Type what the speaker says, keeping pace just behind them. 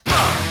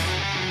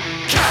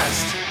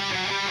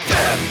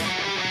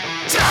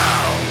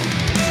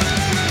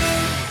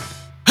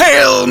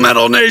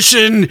Metal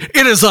Nation,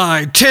 it is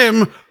I,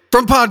 Tim,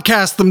 from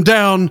Podcast Them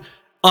Down.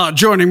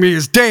 Joining me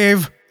is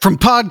Dave from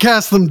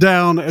Podcast Them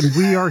Down, and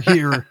we are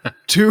here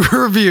to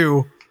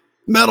review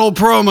metal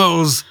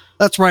promos.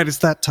 That's right, it's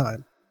that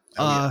time.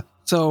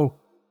 So,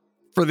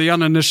 for the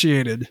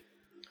uninitiated,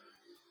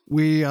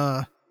 we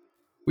are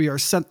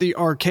sent the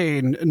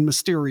arcane and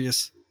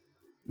mysterious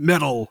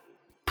metal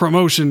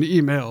promotion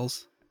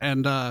emails,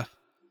 and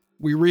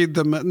we read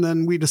them, and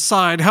then we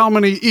decide how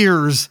many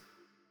ears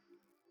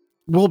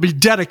will be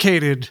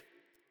dedicated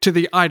to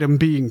the item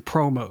being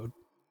promoted.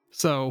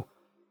 So,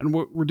 and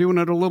we're doing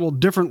it a little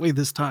differently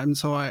this time,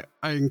 so I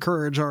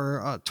encourage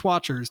our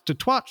twatchers to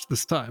twatch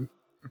this time,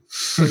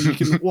 so you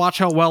can watch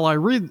how well I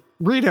read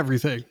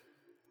everything.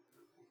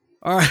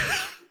 All right,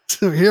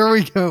 so here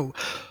we go.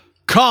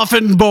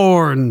 Coffin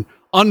Born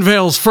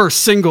unveils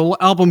first single,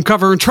 album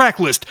cover, and track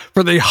list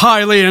for the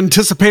highly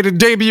anticipated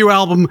debut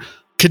album,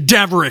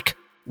 Cadaveric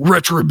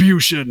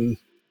Retribution.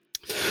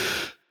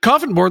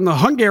 Coffin Born, the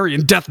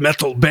Hungarian death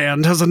metal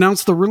band, has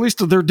announced the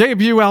release of their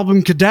debut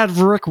album,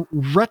 Cadaveric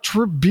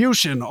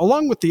Retribution.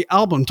 Along with the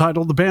album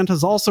title, the band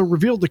has also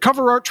revealed the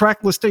cover art,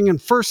 track listing, and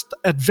first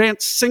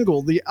advanced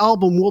single. The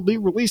album will be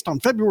released on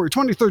February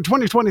 23rd,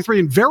 2023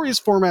 in various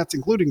formats,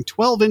 including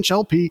 12-inch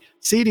LP,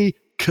 CD,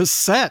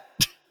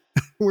 cassette.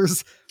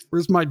 Where's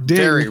my ding?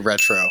 Very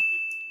retro.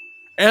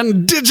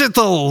 And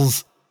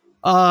digitals.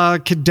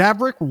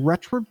 Cadaveric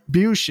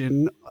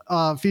Retribution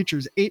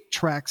features 8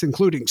 tracks,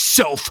 including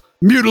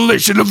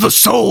Self-Mutilation of the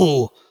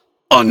Soul,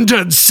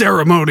 Undead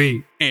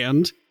Ceremony,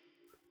 and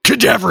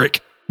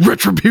Cadaveric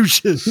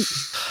Retribution.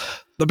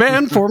 The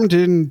band, formed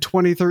in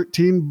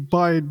 2013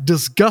 by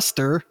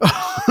Disguster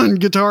on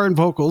guitar and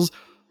vocals,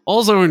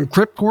 also in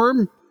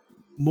Cryptworm.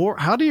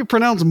 How do you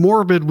pronounce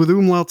morbid with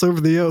umlauts over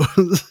the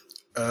O's?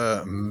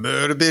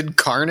 Morbid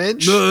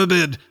Carnage?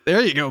 Morbid.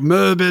 There you go.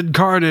 Morbid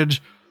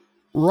Carnage.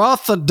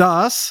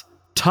 Rothadas,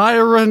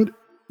 Tyrant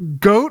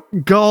Goat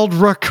Gald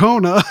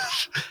Racona,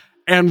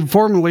 and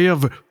formerly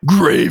of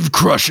Grave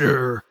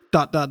Crusher. ...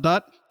 All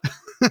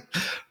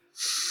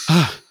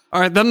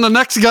right, then the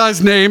next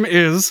guy's name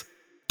is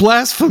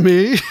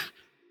Blasphemy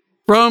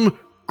from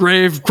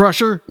Grave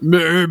Crusher,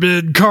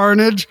 Morbid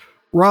Carnage,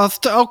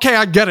 Okay,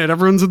 I get it.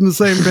 Everyone's in the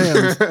same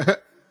band.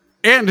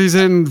 And he's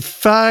in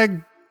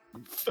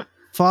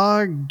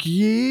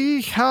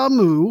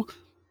Fagihamu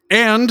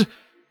and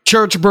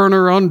Church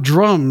Burner on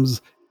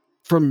drums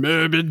from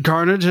Morbid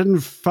Carnage and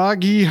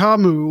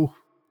Fagihamu.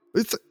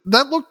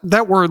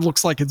 That word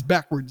looks like it's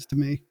backwards to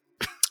me.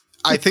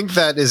 I think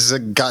that is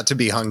got to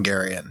be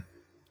Hungarian.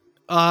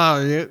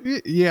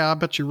 Yeah, I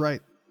bet you're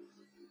right.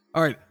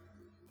 All right.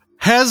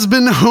 Has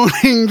been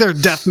honing their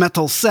death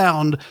metal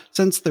sound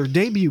since their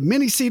debut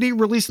mini-CD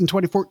released in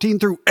 2014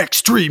 through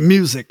Extreme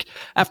Music.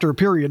 After a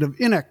period of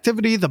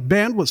inactivity, the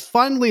band was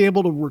finally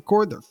able to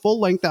record their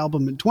full-length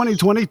album in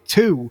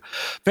 2022.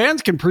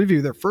 Fans can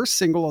preview their first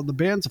single on the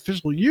band's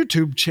official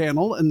YouTube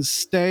channel and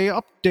stay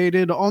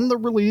updated on the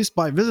release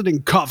by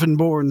visiting Coffin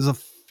Born's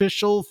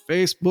official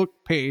Facebook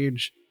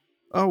page.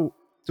 Oh,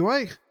 do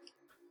I?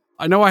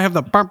 I know I have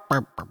the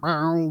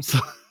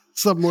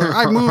somewhere.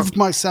 I moved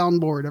my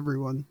soundboard,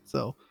 everyone,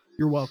 so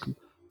you're welcome.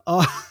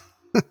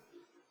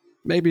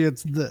 Maybe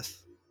it's this.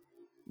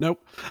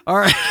 Nope. All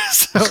right.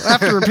 So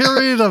after a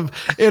period of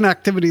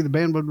inactivity, the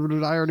band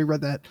I already read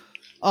that.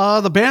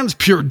 The band's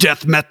pure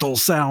death metal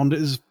sound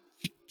is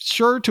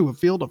sure to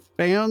appeal to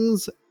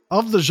fans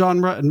of the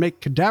genre and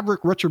make Cadaveric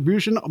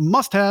Retribution a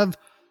must-have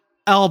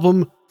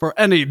album for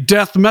any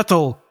death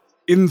metal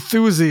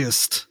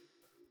enthusiast.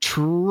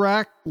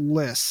 Track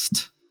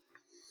list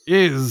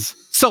is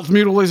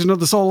Self-Mutilation of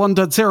the Soul,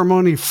 Undead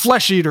Ceremony,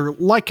 Flesh Eater,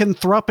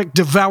 Lycanthropic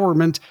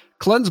Devourment,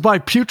 Cleansed by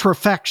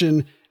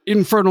Putrefaction,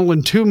 Infernal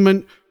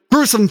Entombment,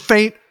 Gruesome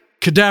Fate,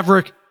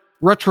 Cadaveric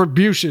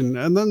Retribution.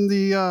 And then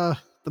the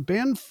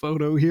band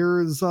photo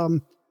here is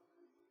the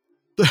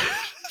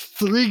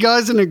 3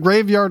 guys in a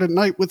graveyard at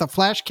night with a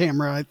flash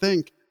camera, I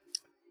think.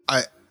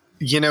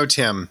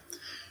 Tim,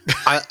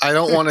 I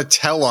don't want to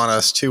tell on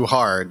us too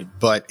hard,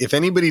 but if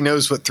anybody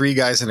knows what 3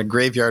 guys in a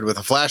graveyard with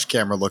a flash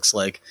camera looks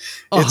like,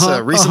 it's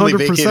recently 100%.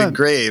 Vacated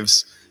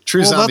graves.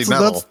 True zombie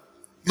metal.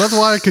 That's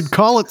why I could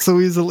call it so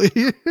easily.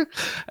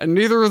 And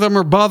neither of them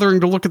are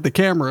bothering to look at the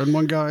camera. And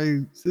one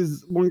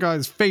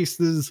guy's face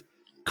is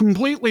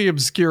completely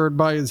obscured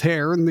by his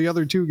hair, and the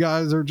other 2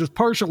 guys are just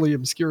partially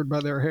obscured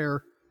by their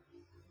hair.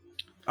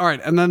 All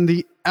right, and then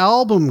the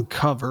album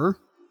cover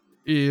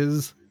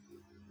is...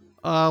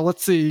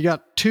 let's see, you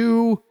got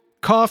 2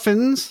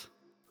 coffins,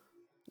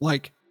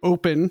 like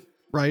open,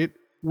 right,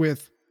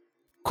 with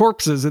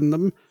corpses in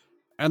them.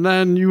 And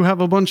then you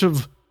have a bunch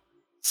of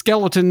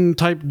skeleton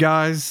type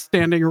guys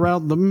standing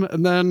around them.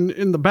 And then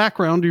in the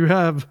background, you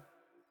have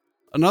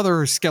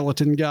another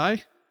skeleton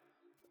guy.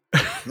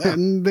 Yeah.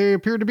 And they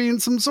appear to be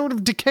in some sort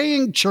of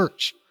decaying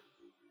church.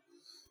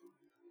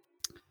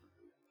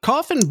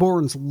 Coffin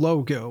Born's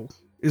logo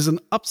is an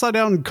upside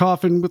down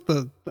coffin with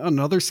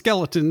another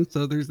skeleton.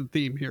 So there's a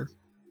theme here.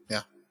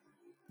 Yeah.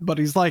 But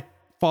he's like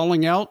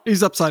falling out.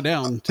 He's upside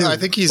down too. I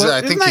think he's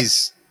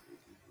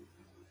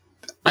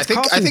I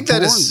think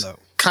that is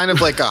kind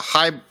of like a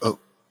high.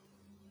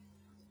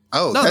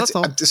 Oh, no, that's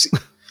all.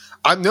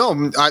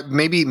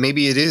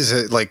 Maybe it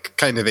is like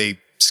kind of a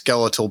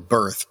skeletal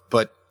birth,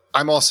 but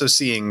I'm also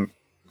seeing,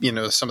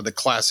 some of the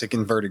classic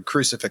inverted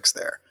crucifix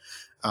there.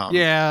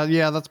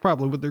 Yeah, that's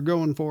probably what they're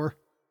going for.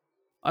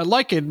 I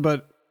like it,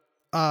 but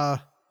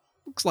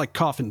looks like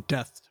coffin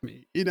death to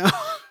me,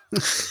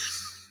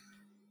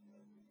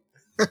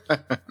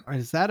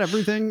 Is that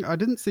everything? I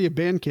didn't see a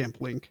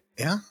Bandcamp link.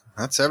 Yeah,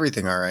 that's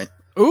everything. All right.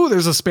 Oh,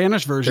 there's a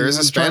Spanish version. There is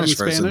a Spanish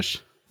version.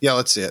 Spanish? Yeah,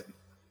 let's see it.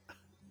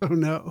 Oh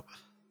no.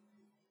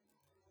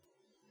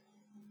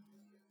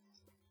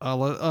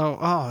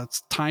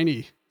 It's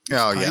tiny.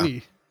 Yeah.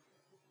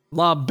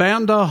 La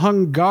Banda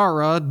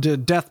Hungara de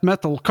Death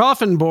Metal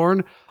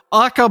Coffinborn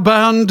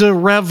acaban de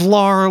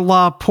Revlar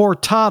la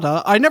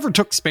Portada. I never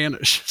took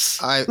Spanish.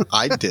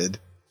 I did,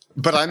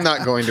 but I'm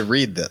not going to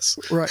read this.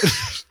 Right.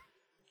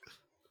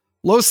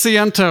 Lo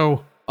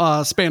siento,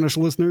 Spanish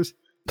listeners.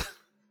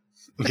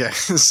 Okay,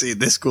 see,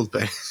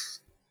 disculpe.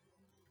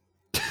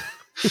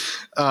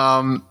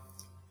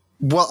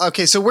 Well,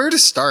 okay, so where to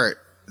start?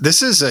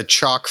 This is a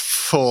chock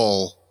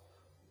full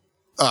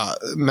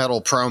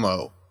metal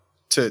promo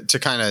to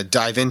kind of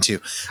dive into.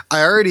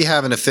 I already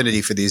have an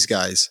affinity for these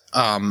guys.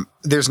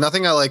 There's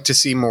nothing I like to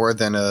see more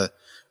than a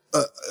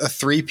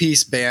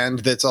 3-piece band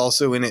that's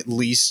also in at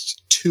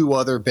least 2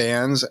 other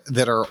bands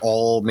that are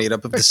all made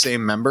up of the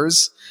same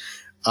members.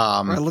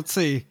 Right, let's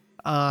see.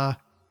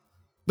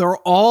 They're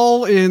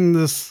all in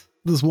this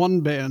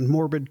one band,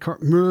 Morbid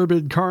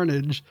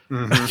Carnage,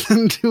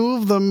 and 2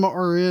 of them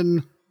are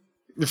in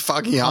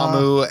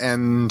Fagiamu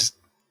and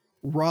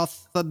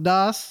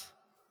Rothadas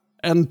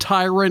and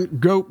Tyrant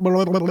Goat.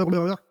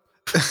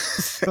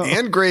 So.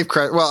 And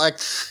Gravecrest. Well,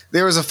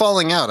 there was a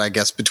falling out, I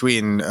guess,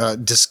 between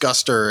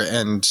Disguster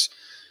and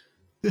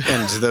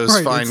those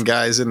right, fine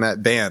guys in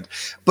that band.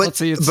 But let's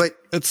see,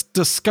 it's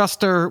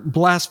Disguster,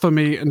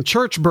 Blasphemy, and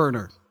Church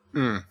Burner.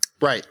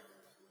 Right.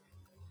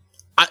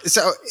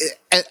 So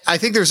I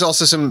think there's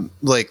also some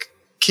like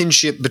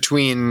kinship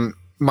between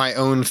my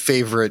own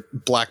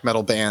favorite black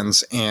metal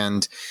bands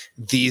and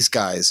these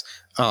guys.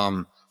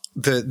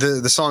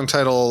 The song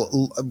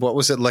title, what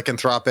was it?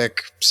 Lycanthropic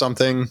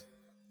something?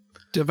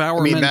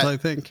 Devourment, I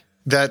think.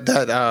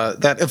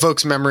 That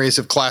evokes memories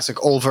of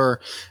classic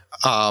Ulver,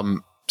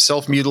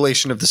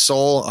 self-mutilation of the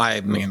soul. I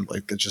mean,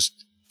 like, it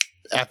just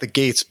at the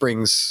gates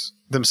brings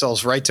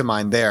themselves right to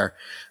mind there.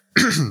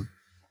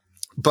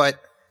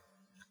 But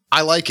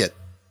I like it.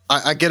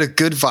 I get a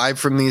good vibe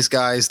from these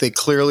guys. They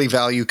clearly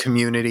value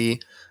community,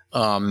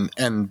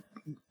 and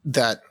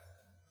that,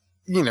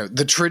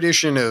 the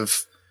tradition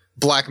of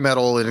black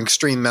metal and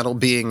extreme metal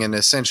being an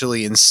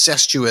essentially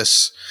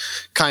incestuous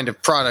kind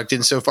of product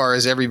insofar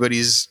as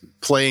everybody's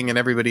playing in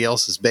everybody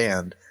else's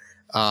band.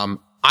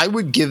 I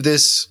would give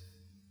this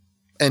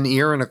an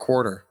ear and a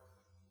quarter.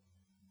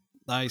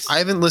 Nice. I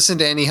haven't listened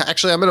to any.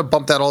 Actually, I'm going to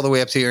bump that all the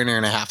way up to an ear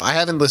and a half. I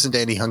haven't listened to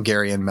any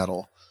Hungarian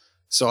metal,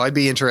 so I'd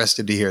be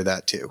interested to hear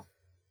that too.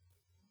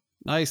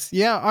 Nice.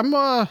 Yeah,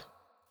 I'm.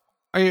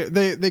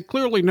 They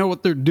clearly know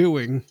what they're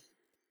doing.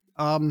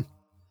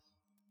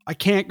 I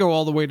can't go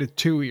all the way to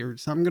 2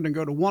 ears. I'm going to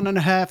go to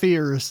 1.5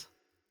 ears.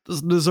 This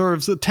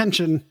deserves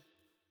attention.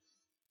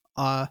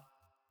 But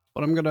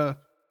I'm going to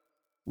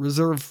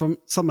reserve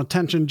some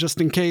attention just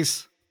in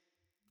case.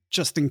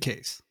 Just in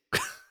case.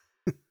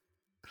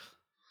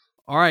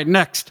 All right,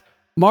 next.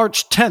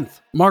 March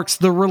 10th marks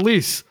the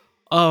release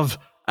of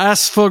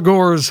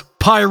Asfagor's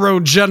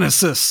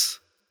Pyrogenesis.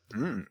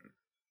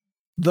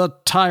 The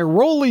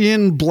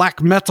Tyrolean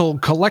black metal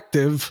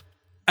collective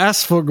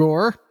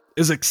Asfagor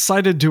is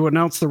excited to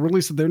announce the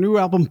release of their new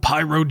album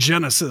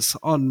Pyrogenesis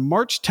on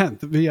March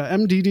 10th via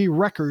MDD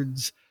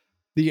Records.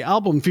 The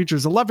album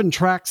features 11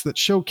 tracks that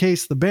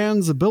showcase the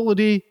band's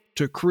ability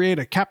to create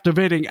a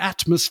captivating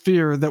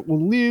atmosphere that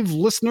will leave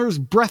listeners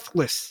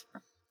breathless.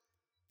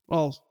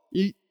 Well,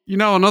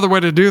 another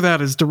way to do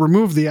that is to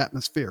remove the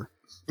atmosphere.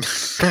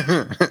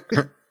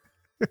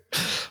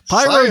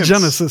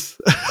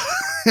 Pyrogenesis.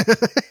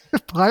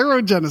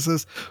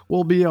 Pyrogenesis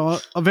will be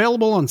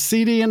available on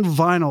CD and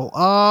vinyl.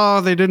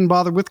 Oh, they didn't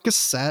bother with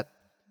cassette.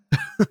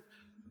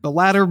 The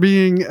latter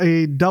being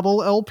a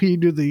double LP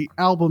due to the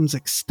album's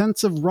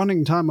extensive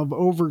running time of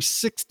over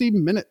 60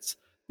 minutes.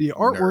 The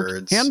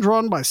artwork,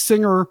 hand-drawn by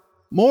singer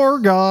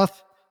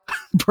Morgoth,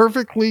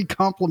 perfectly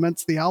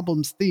complements the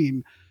album's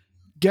theme.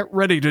 Get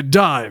ready to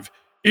dive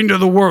into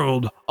the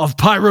world of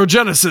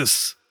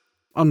Pyrogenesis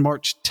on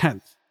March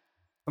 10th.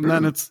 And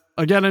then it's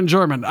again in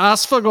German.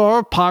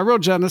 Asfagor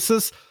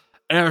Pyrogenesis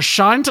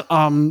erscheint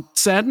am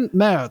 10.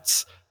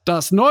 März.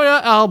 Das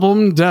neue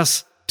Album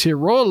des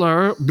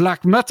Tiroler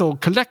Black Metal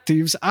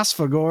Kollektivs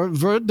Asfagor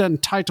wird den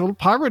Titel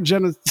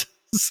Pyrogenesis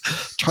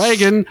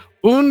tragen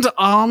und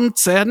am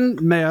 10.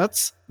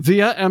 März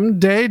via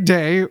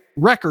MDD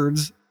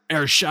Records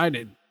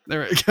erscheinen.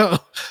 There we go.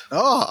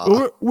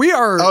 Oh, we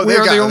are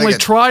the only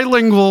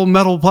trilingual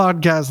metal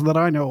podcast that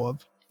I know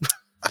of.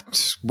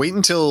 Just wait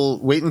until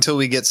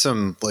we get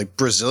some like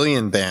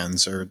Brazilian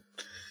bands or.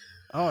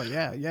 Oh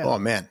yeah. Oh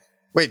man,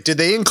 Wait, did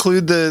they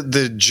include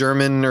the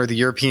German or the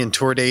European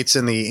tour dates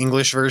in the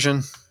English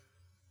version?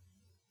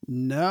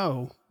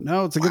 No,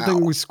 it's a good Wow.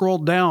 thing we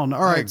scrolled down.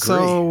 All I right, agree.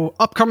 so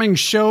upcoming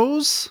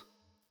shows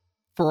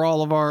for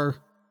all of our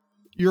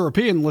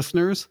European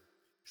listeners.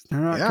 They're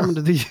not Yeah. coming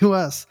to the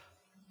US.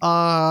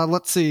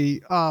 Let's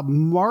see.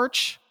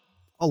 March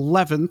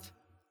 11th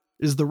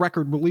is the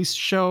record release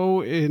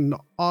show in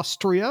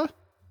Austria.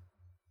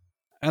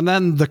 And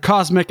then the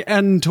Cosmic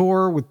End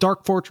tour with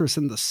Dark Fortress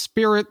and The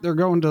Spirit. They're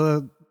going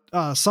to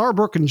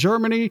Saarbrücken,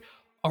 Germany,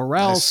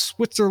 Aral, Nice.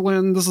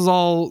 Switzerland. This is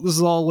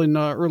all in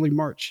early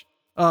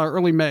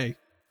May.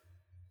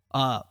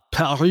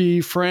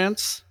 Paris,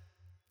 France,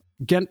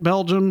 Ghent,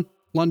 Belgium,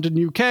 London,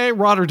 UK,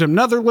 Rotterdam,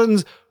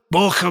 Netherlands,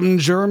 Bochum,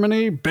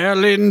 Germany,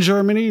 Berlin,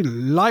 Germany,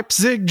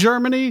 Leipzig,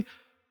 Germany,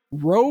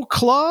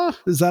 Wrocław.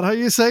 Is that how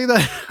you say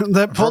that?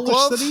 That Polish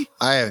Wrocław? city?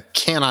 I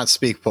cannot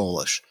speak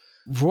Polish.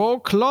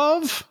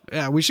 Wrocław?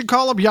 Yeah, we should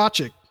call up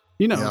Jacek.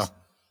 He knows.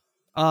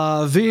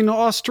 Wien,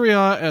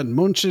 Austria, and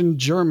München,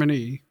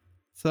 Germany.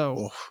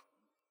 So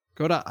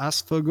go to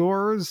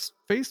Asfagor's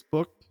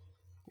Facebook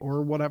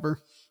or whatever.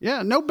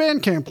 Yeah, no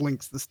Bandcamp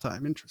links this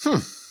time.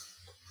 Interesting.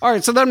 All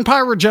right, so then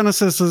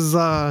Pyrogenesis is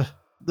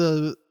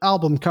the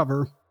album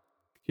cover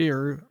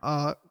here.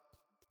 I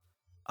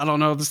don't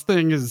know. This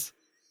thing is...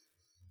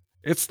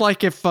 It's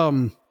like if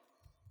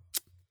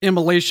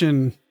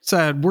Immolation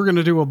said, we're going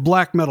to do a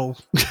black metal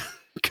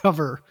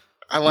cover.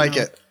 I like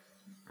it.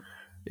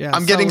 Yeah,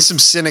 I'm getting some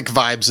Cynic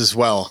vibes as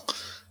well.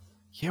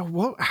 Yeah,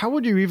 how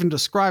would you even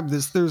describe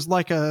this? There's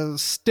like a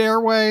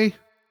stairway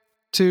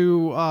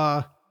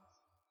to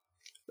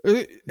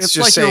it's just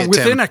like say you're it,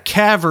 within Tim. a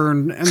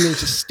cavern and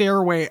there's a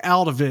stairway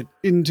out of it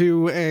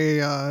into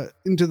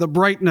the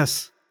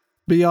brightness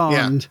beyond.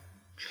 Yeah. And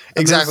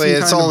there's Exactly.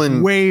 some It's kind all of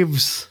in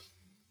waves.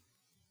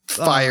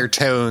 fire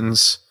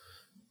tones,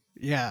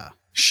 Yeah.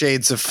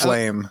 shades of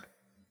flame.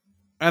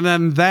 And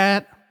then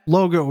that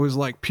logo is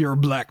like pure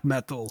black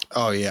metal.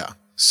 Oh, yeah.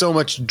 So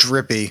much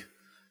drippy.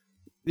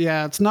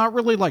 Yeah, it's not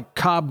really like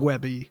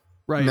cobwebby,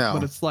 right? No.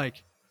 But it's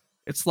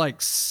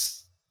like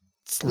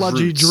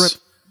sludgy Roots. drip,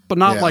 but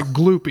not Yeah. like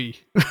gloopy.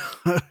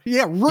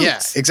 Yeah, roots.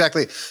 Yeah,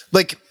 exactly.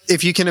 Like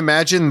if you can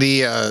imagine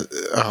the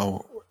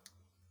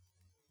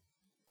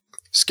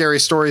Scary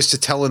Stories to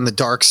Tell in the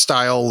Dark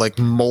style, like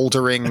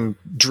moldering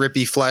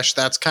drippy flesh,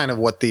 that's kind of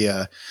what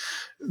the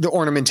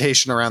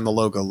ornamentation around the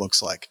logo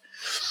looks like.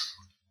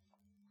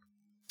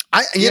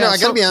 I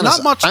gotta be honest,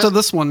 Not much to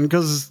this one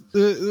because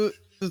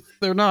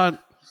they're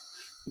not.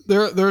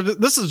 They're.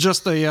 This is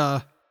just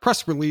a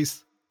press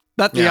release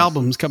that the Yeah.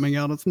 album's coming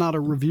out. It's not a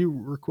review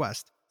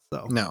request.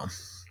 So No.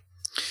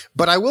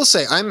 But I will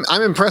say I'm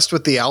impressed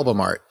with the album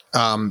art.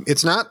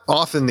 It's not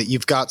often that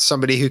you've got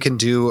somebody who can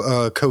do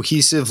a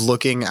cohesive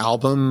looking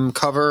album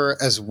cover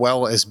as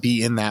well as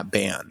be in that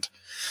band.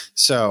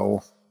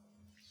 So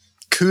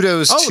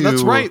kudos to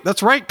that's right.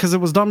 That's right because it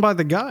was done by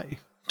the guy.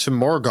 to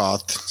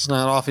Morgoth. It's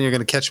not often you're going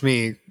to catch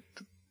me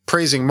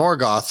praising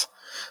Morgoth,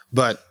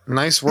 but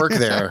nice work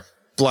there,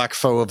 Black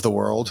Foe of the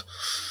World.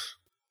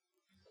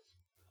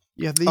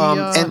 Yeah.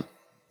 And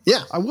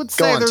yeah, I would go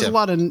say on, there's Tim.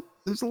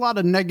 a lot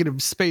of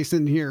negative space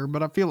in here,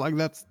 but I feel like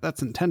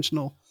that's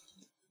intentional.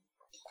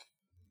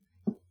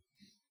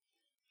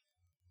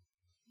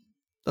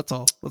 That's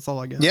all. That's all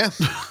I get. Yeah,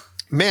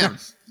 man.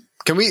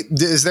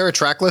 Is there a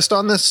track list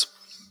on this?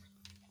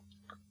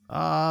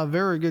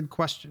 Very good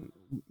question.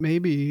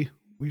 Maybe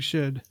we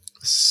should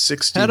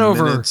 60 Head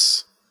over.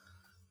 minutes.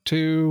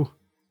 to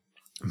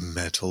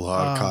Metal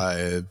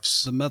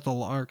Archives. the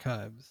Metal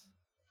Archives.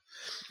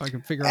 If I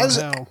can figure out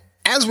how.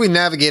 As we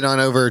navigate on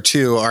over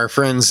to our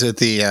friends at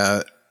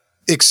the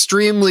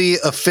extremely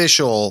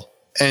official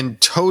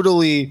and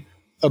totally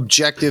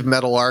objective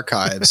Metal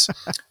Archives,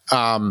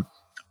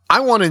 I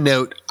want to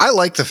note, I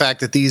like the fact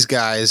that these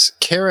guys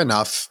care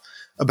enough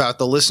about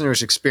the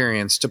listener's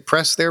experience to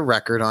press their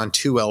record on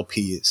 2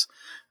 LPs,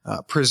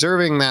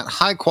 preserving that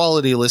high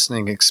quality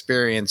listening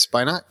experience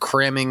by not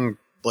cramming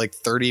like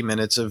 30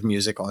 minutes of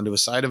music onto a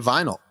side of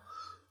vinyl.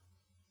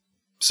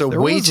 So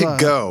There way was to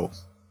go.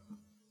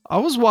 I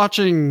was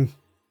watching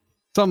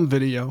some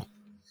video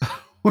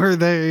where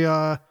they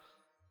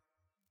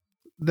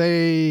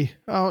they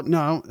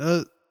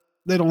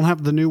don't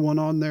have the new one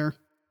on there.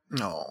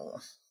 No.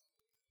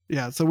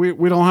 Yeah, so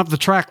we don't have the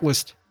track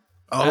list.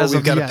 Oh, As we've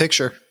of got a yet.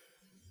 picture.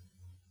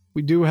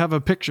 We do have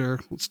a picture.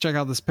 Let's check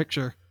out this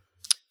picture.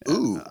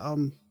 Ooh,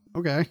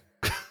 Okay.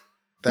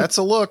 that's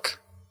a look.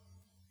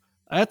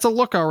 That's a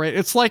look, all right.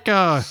 It's like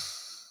Dimmu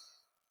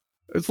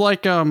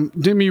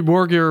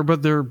Borgir,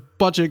 but their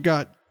budget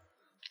got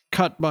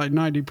cut by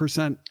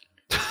 90%.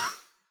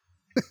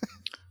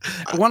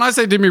 When I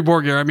say Dimmu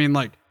Borgir, I mean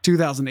like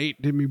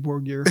 2008 Dimmu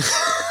Borgir.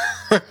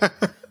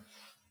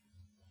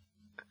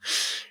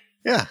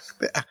 Yeah,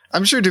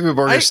 I'm sure Dimmu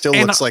Borgir still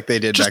looks like they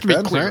did Just back to be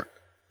then. clear, Right?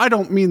 I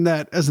don't mean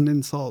that as an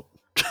insult.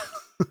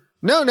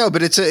 No,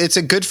 but it's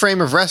a good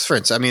frame of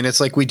reference. I mean, it's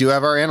like we do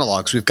have our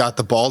analogs. We've got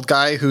the bald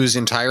guy whose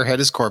entire head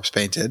is corpse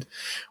painted.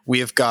 We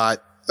have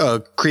got a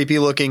creepy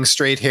looking,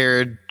 straight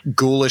haired,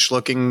 ghoulish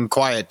looking,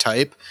 quiet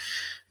type.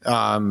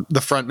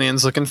 The front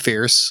man's looking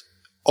fierce.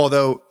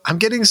 Although I'm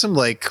getting some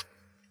like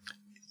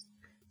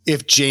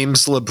if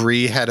James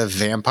LaBrie had a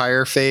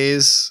vampire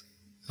phase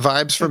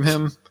vibes from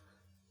him.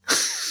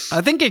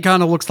 I think he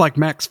kind of looks like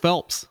Max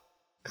Phelps.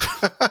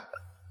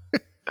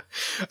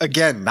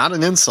 Again, not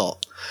an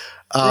insult.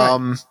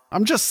 Right.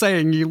 I'm just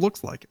saying he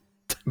looks like it.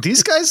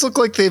 These guys look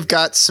like they've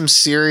got some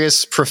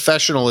serious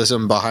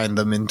professionalism behind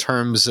them in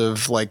terms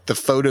of like the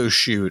photo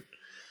shoot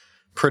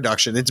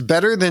production. It's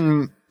better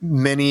than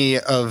many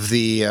of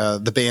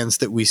the bands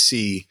that we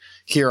see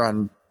here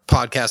on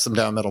Podcast Them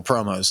Down Metal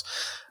Promos.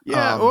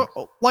 Yeah,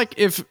 like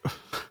if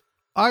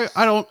I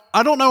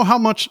don't know how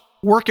much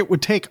work it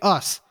would take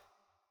us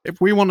if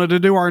we wanted to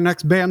do our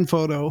next band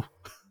photo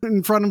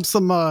in front of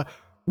some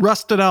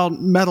rusted out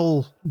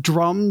metal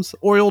drums,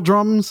 oil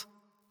drums.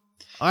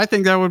 I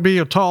think that would be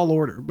a tall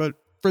order, but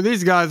for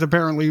these guys,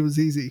 apparently it was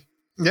easy.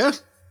 Yeah.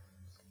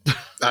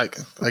 I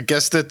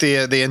guess that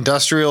the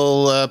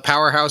industrial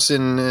powerhouse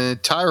in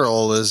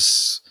Tyrol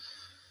is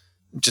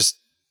just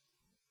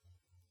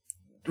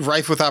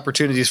rife with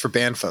opportunities for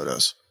band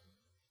photos.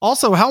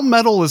 Also, how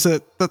metal is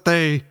it that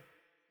they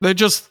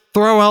just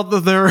throw out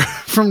that they're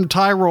from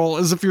Tyrol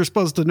as if you're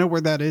supposed to know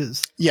where that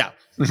is? Yeah.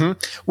 Mm-hmm.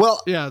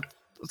 Well, yeah.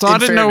 So I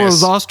didn't know it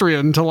was Austria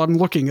until I'm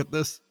looking at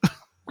this.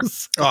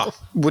 So.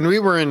 When we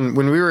were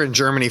in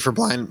Germany for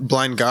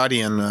Blind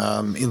Guardian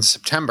in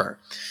September,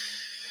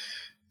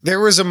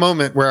 there was a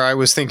moment where I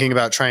was thinking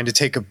about trying to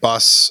take a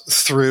bus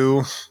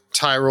through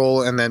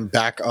Tyrol and then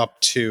back up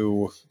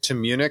to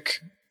Munich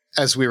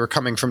as we were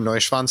coming from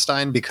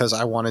Neuschwanstein because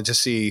I wanted to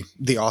see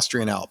the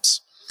Austrian Alps.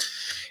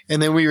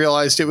 And then we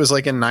realized it was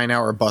like a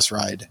 9-hour bus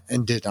ride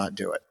and did not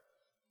do it.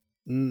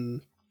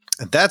 And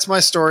that's my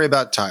story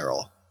about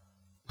Tyrol.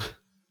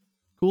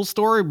 Cool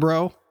story,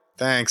 bro.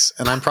 Thanks.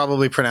 And I'm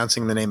probably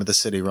pronouncing the name of the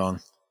city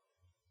wrong.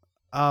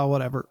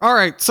 Whatever. All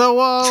right.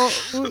 So,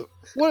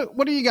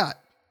 what do you got?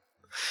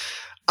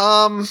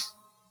 I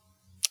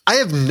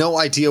have no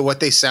idea what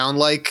they sound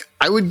like.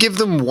 I would give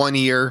them one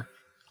ear.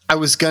 I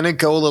was going to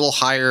go a little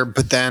higher,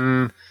 but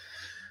then,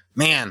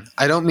 man,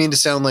 I don't mean to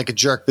sound like a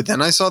jerk, but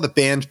then I saw the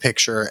band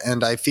picture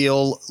and I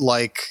feel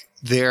like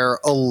they're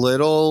a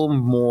little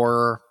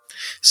more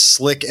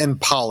slick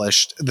and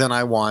polished than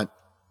I want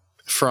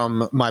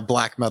from my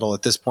black metal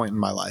at this point in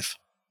my life.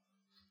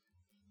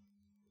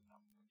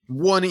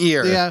 One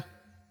ear.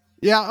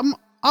 Yeah.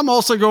 I'm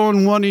also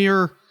going one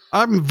ear.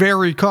 I'm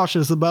very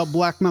cautious about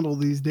black metal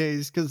these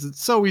days because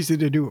it's so easy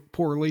to do it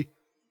poorly.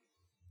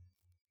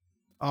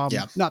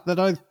 Not that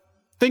I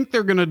think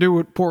they're going to do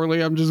it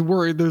poorly. I'm just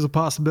worried there's a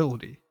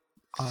possibility.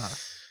 But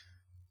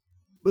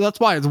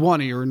that's why it's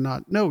one ear and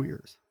not no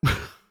ears.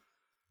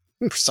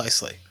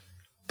 Precisely.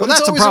 But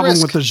that's a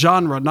problem with the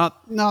genre,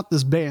 not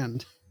this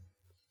band.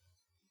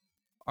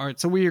 All right,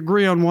 so we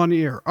agree on one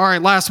ear. All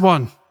right, last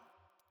one.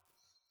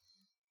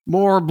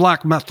 More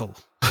black metal.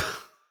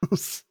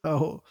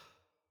 So,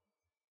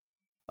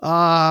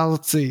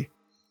 let's see.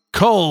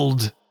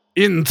 Cold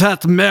in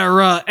that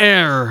Mera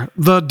Air,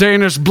 the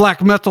Danish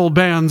black metal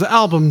band's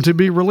album to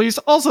be released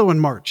also in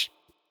March.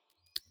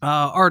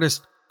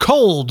 Artist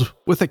Cold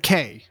with a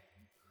K.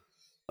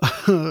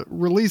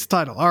 Release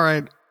title. All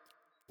right.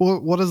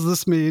 What does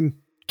this mean?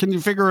 Can you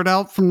figure it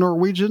out from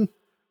Norwegian?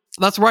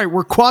 That's right.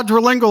 We're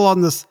quadrilingual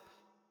on this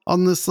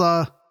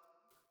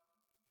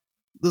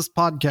this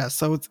podcast.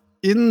 So it's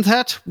in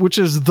that, which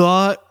is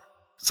the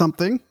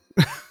something,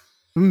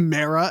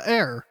 Mera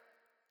Air.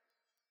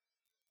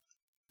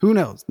 Who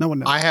knows? No one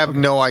knows. I have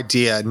no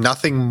idea.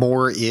 Nothing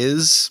more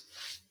is.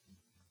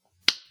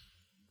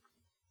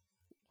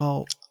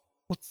 Well,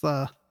 what's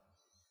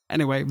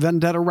anyway,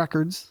 Vendetta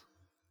Records.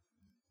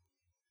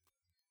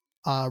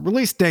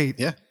 Release date.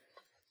 Yeah.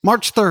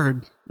 March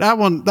 3rd. That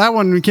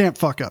one we can't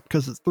fuck up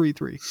because it's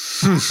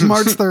 3/3.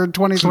 March 3rd,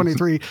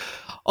 2023.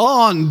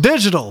 On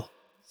digital,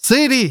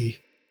 CD,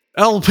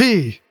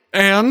 LP,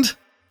 and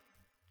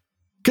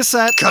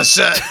cassette.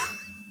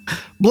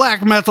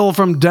 Black metal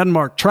from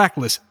Denmark.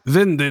 Tracklist.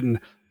 Vinden.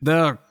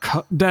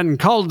 Den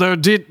kalder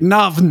dit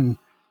navn.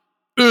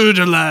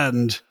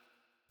 Ødeland.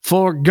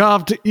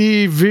 Forgabt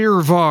I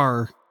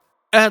virvar.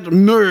 At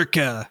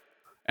mørke.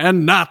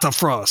 And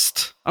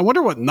Nattefrost. I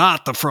wonder what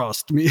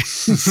Nattefrost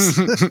means.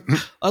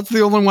 That's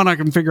the only one I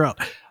can figure out.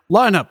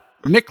 Lineup.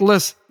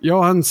 Nicholas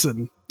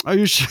Johansson. Are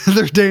you sure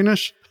they're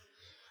Danish?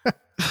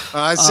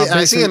 I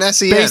see an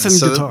SEN. Bass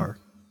and guitar.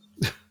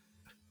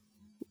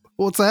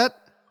 What's that?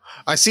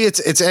 I see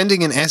it's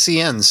ending in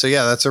SEN. So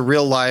yeah, that's a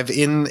real live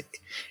in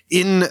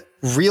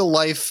real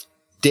life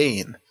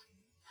Dane.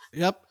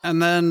 Yep.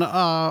 And then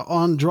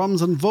on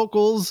drums and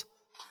vocals.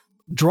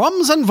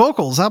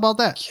 How about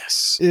that?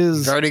 Yes.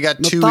 You've already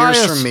got 2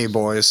 ears from me,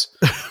 boys.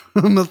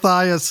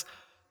 Matthias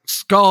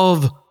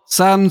Skalv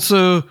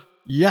Sansu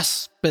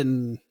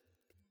Jespen.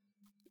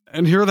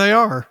 And here they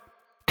are.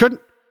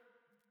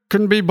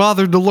 Couldn't be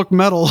bothered to look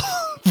metal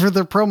for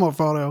their promo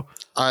photo.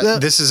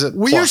 This is a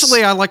plus.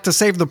 Usually I like to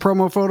save the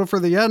promo photo for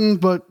the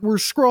end, but we're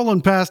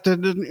scrolling past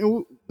it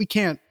and we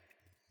can't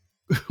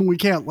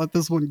let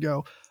this one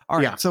go. All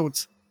right. Yeah. So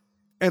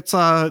it's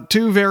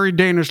 2 very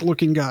Danish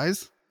looking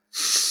guys.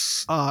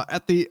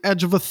 at the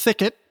edge of a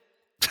thicket.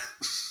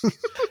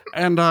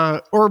 And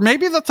or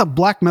maybe that's a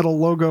black metal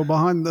logo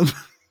behind them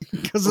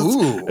because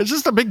it's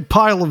just a big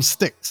pile of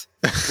sticks,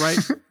 right?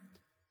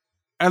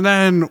 And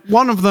then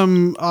one of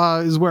them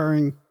is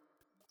wearing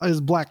his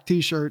black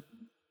t-shirt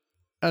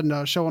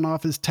and showing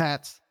off his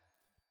tats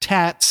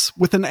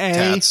with an A.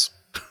 Tats.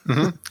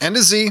 Mm-hmm. And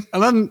a Z.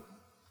 And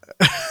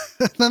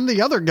then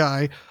the other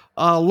guy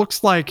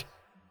looks like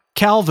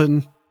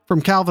Calvin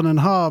from Calvin and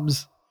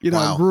Hobbes,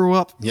 grew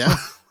up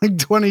like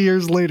 20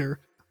 years later.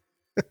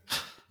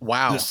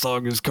 Wow. This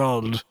song is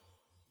called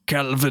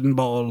Calvin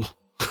Ball.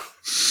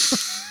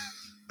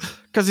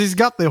 Because he's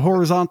got the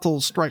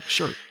horizontal striped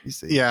shirt, you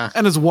see. Yeah.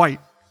 And it's white,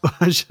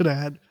 I should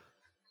add.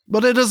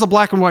 But it is a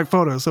black and white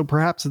photo, so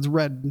perhaps it's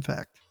red, in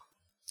fact.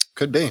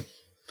 Could be.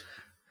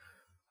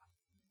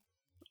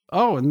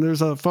 Oh, and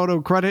there's a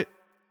photo credit.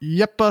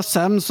 Jeppe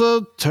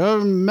Samse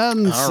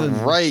Termensen.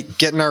 All right.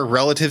 Getting our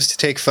relatives to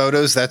take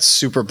photos, that's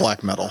super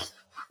black metal.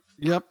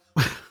 Yep.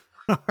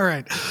 All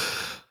right.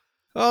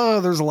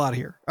 Oh, there's a lot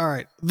here. All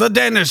right. The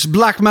Danish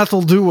black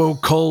metal duo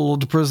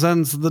Cold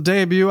presents the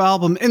debut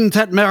album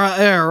Intet Mera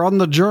Air on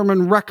the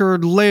German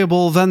record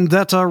label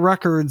Vendetta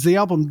Records. The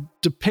album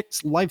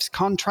depicts life's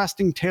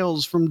contrasting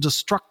tales from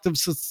destructive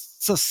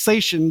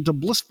cessation to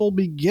blissful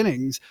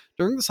beginnings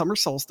during the summer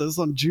solstice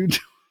on June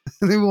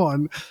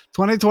 21,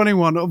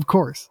 2021. Of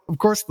course,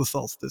 the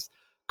solstice.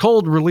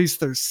 Cold released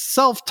their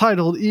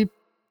self-titled EP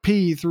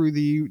through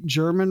the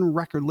German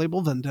record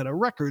label Vendetta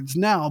Records.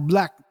 Now,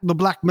 the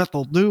black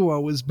metal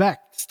duo is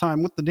back, this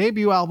time with the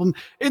debut album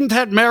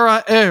Intet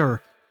Mera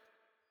Air,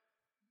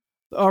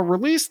 a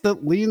release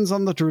that leans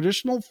on the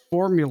traditional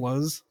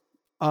formulas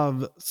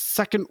of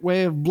second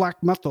wave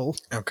black metal.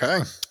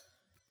 Okay.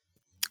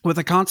 With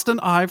a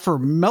constant eye for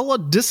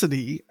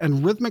melodicity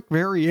and rhythmic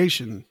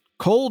variation.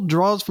 Cold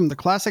draws from the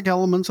classic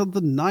elements of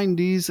the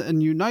 90s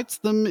and unites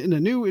them in a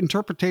new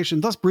interpretation,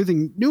 thus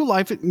breathing new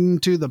life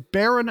into the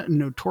barren and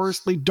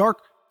notoriously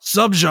dark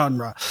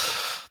subgenre.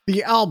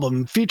 The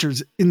album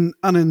features an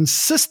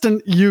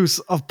insistent use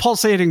of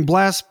pulsating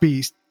blast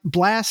beats,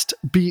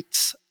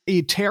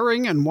 a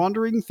tearing and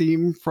wandering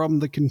theme from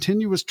the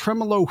continuous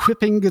tremolo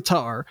whipping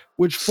guitar,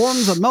 which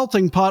forms a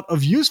melting pot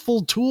of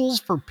useful tools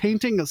for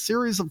painting a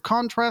series of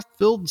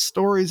contrast-filled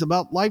stories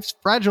about life's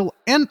fragile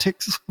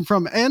antics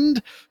from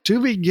end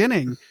to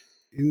beginning.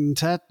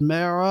 Intet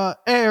Mera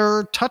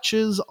Air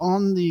touches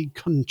on the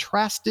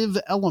contrastive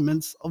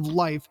elements of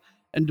life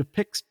and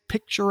depicts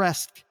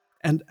picturesque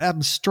and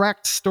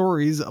abstract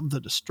stories of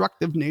the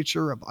destructive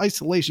nature of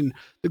isolation,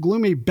 the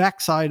gloomy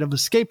backside of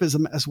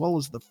escapism, as well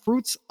as the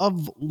fruits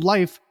of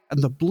life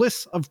and the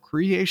bliss of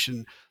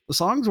creation. The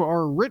songs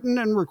are written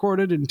and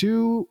recorded in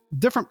 2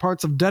 different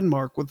parts of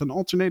Denmark with an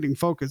alternating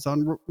focus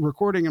on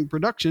recording and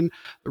production.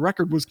 The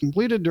record was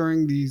completed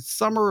during the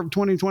summer of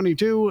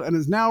 2022 and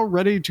is now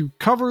ready to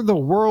cover the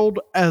world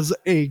as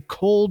a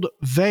cold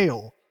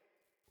veil.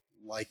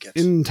 Like it.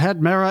 Intet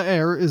Mera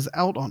Air is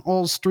out on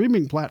all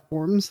streaming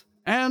platforms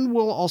and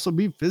will also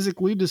be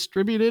physically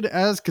distributed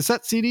as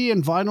cassette, CD,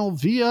 and vinyl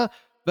via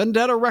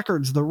Vendetta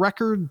Records. The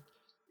record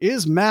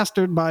is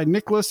mastered by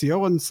Nicholas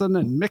Johansson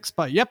and mixed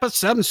by Jeppe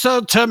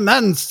Samse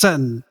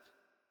Termensen.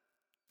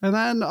 And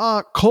then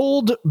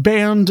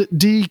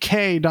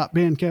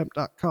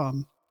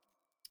coldbanddk.bandcamp.com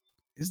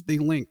is the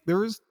link.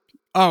 There's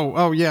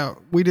oh yeah,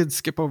 we did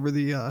skip over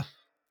the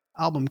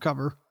album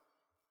cover.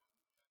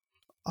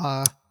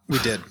 We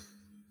did.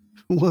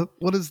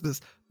 What is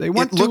this? They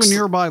went to a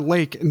nearby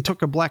lake and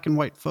took a black and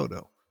white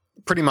photo.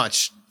 Pretty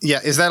much. Yeah.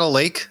 Is that a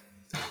lake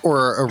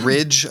or a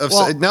ridge of?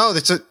 No,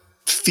 it's a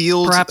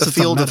field. Perhaps a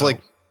field of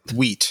like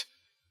wheat.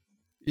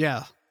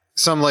 Yeah.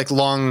 Some like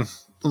long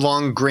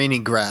grainy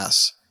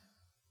grass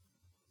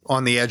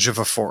on the edge of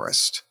a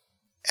forest,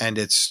 and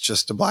it's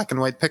just a black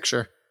and white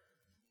picture.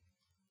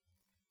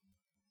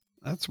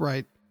 That's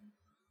right.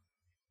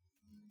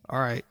 All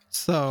right.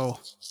 So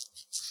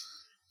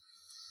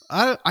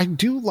I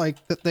do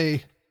like that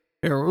they.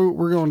 Here,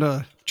 we're going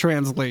to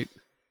translate.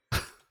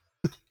 Let's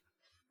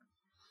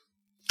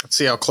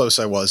see how close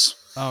I was.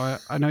 Oh,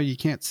 I know you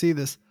can't see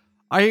this.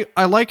 I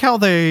like how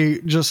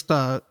they just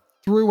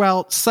threw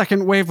out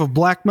second wave of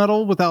black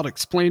metal without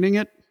explaining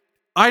it.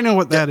 I know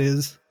what that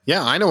is.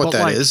 Yeah, I know what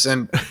that is.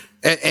 And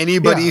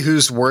anybody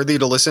who's worthy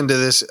to listen to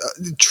this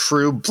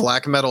true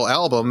black metal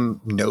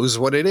album knows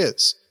what it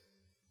is.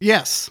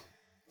 Yes.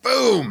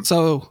 Boom.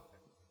 So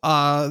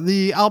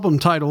the album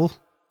title,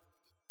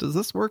 does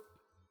this work?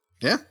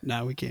 Yeah.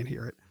 No, we can't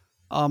hear it.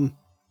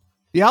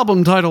 The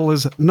album title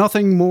is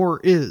Nothing More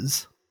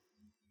Is.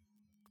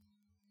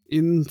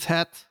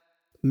 Intet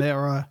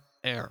Mera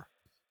Air.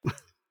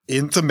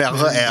 Intet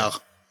Mera Air.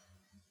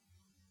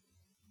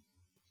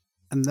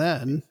 And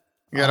then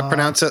you got to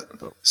pronounce it.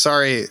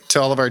 Sorry to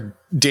all of our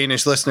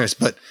Danish listeners,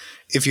 but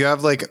if you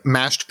have like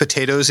mashed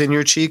potatoes in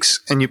your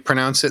cheeks and you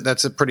pronounce it,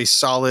 that's a pretty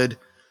solid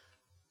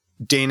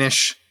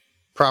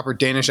proper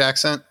Danish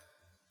accent.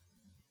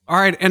 All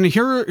right, and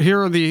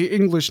here are the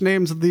English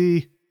names of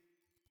the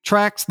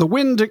tracks. The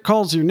Wind It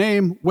Calls Your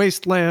Name,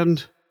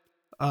 Wasteland,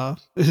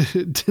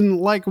 Didn't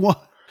Like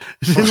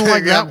Didn't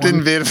like that one.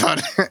 Didn't beat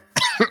about it.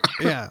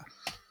 Yeah.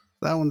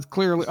 That one's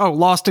clearly... Oh,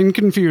 Lost in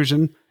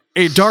Confusion,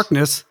 A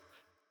Darkness,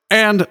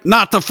 and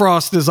Not the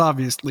Frost is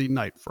obviously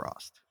Night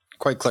Frost.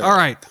 Quite clear. All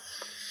right.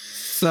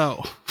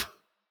 So...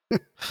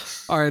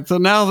 All right, so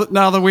now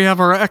that we have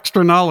our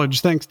extra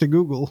knowledge, thanks to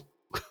Google,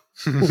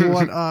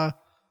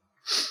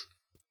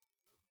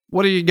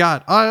 what do you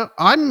got? I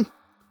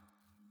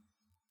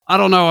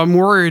don't know. I'm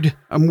worried.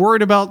 I'm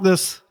worried about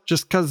this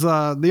just because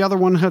the other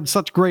one had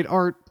such great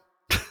art,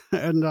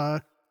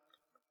 and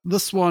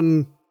this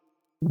one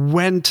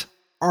went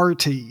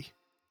arty.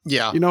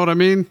 Yeah, You know what I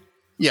mean?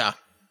 yeah.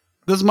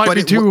 This might But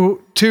be it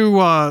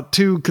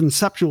too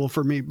conceptual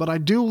for me, but I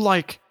do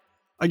like,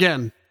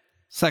 again,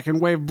 second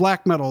wave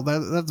black metal.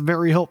 That's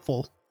very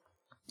helpful.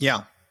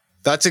 Yeah.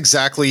 That's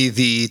exactly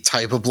the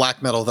type of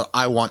black metal that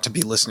I want to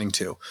be listening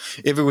to.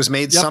 If it was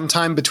made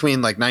sometime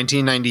between like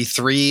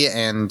 1993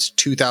 and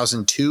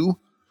 2002,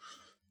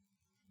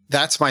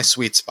 that's my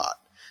sweet spot.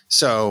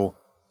 So,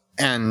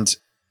 and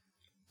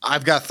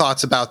I've got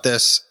thoughts about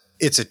this.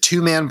 It's a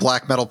 2-man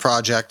black metal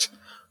project.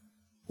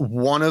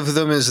 One of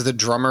them is the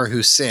drummer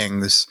who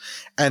sings,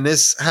 and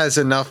this has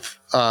enough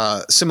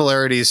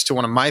similarities to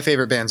one of my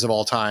favorite bands of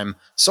all time,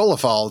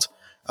 Solefald,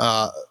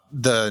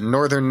 the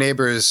northern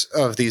neighbors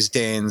of these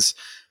Danes,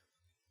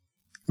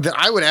 that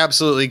I would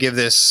absolutely give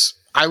this.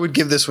 I would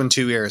give this one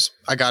 2 ears.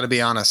 I got to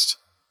be honest.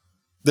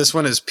 This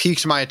one has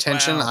piqued my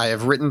attention. Wow. I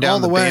have written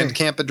down the way.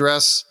 Bandcamp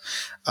address.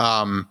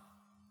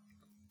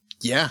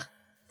 Yeah,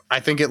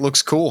 I think it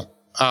looks cool.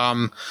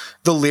 The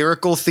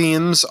lyrical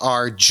themes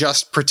are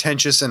just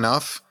pretentious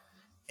enough.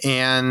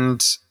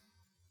 And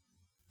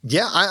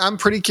yeah, I'm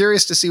pretty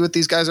curious to see what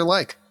these guys are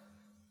like.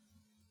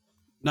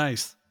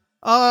 Nice.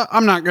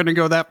 I'm not going to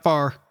go that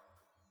far.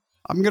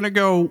 I'm going to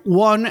go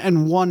 1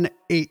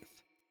 1/8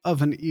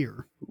 of an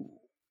ear.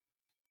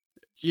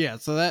 Yeah,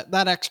 so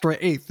that extra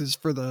eighth is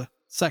for the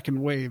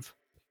second wave.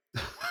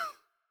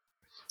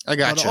 I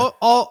gotcha. But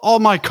all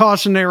my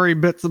cautionary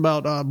bits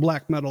about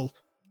black metal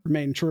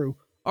remain true.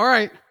 All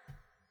right.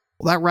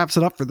 Well, that wraps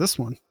it up for this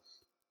one.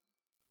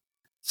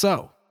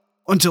 So,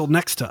 until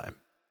next time,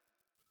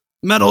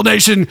 Metal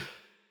Nation,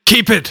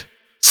 keep it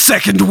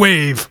second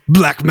wave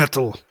black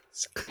metal.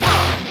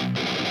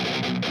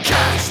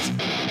 Cast them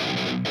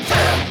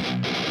down.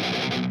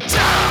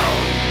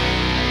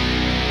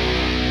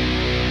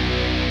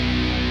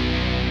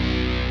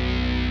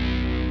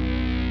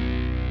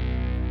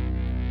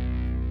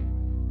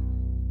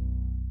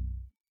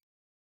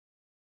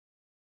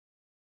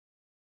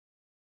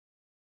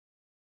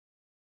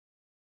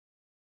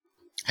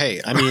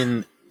 Hey, I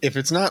mean, if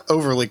it's not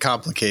overly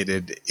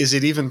complicated, is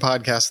it even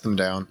podcast them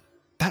down?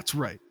 That's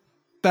right.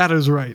 That is right.